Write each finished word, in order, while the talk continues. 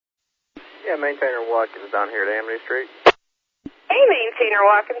Yeah, Maintainer Watkins down here at Amity Street. Hey, Maintainer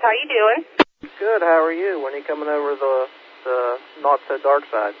Watkins, how you doing? Good, how are you? When are you coming over the not-so-dark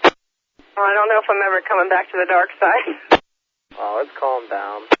side? Well, I don't know if I'm ever coming back to the dark side. Oh, let's calm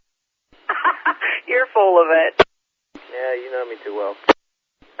down. You're full of it. Yeah, you know me too well.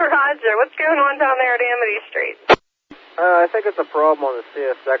 Roger, what's going on down there at Amity Street? I think it's a problem on the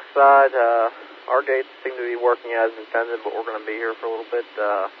CSX side. Our gates seem to be working as intended, but we're going to be here for a little bit.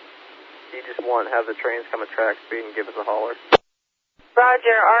 You just want to have the trains come at track speed and give us a holler.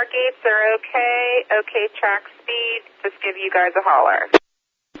 Roger, our gates are okay track speed, just give you guys a holler.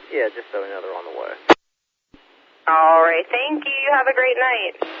 Yeah, just so we know they're on the way. All right, thank you. Have a great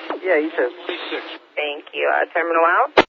night. Yeah, you too. Thank you. Terminal out.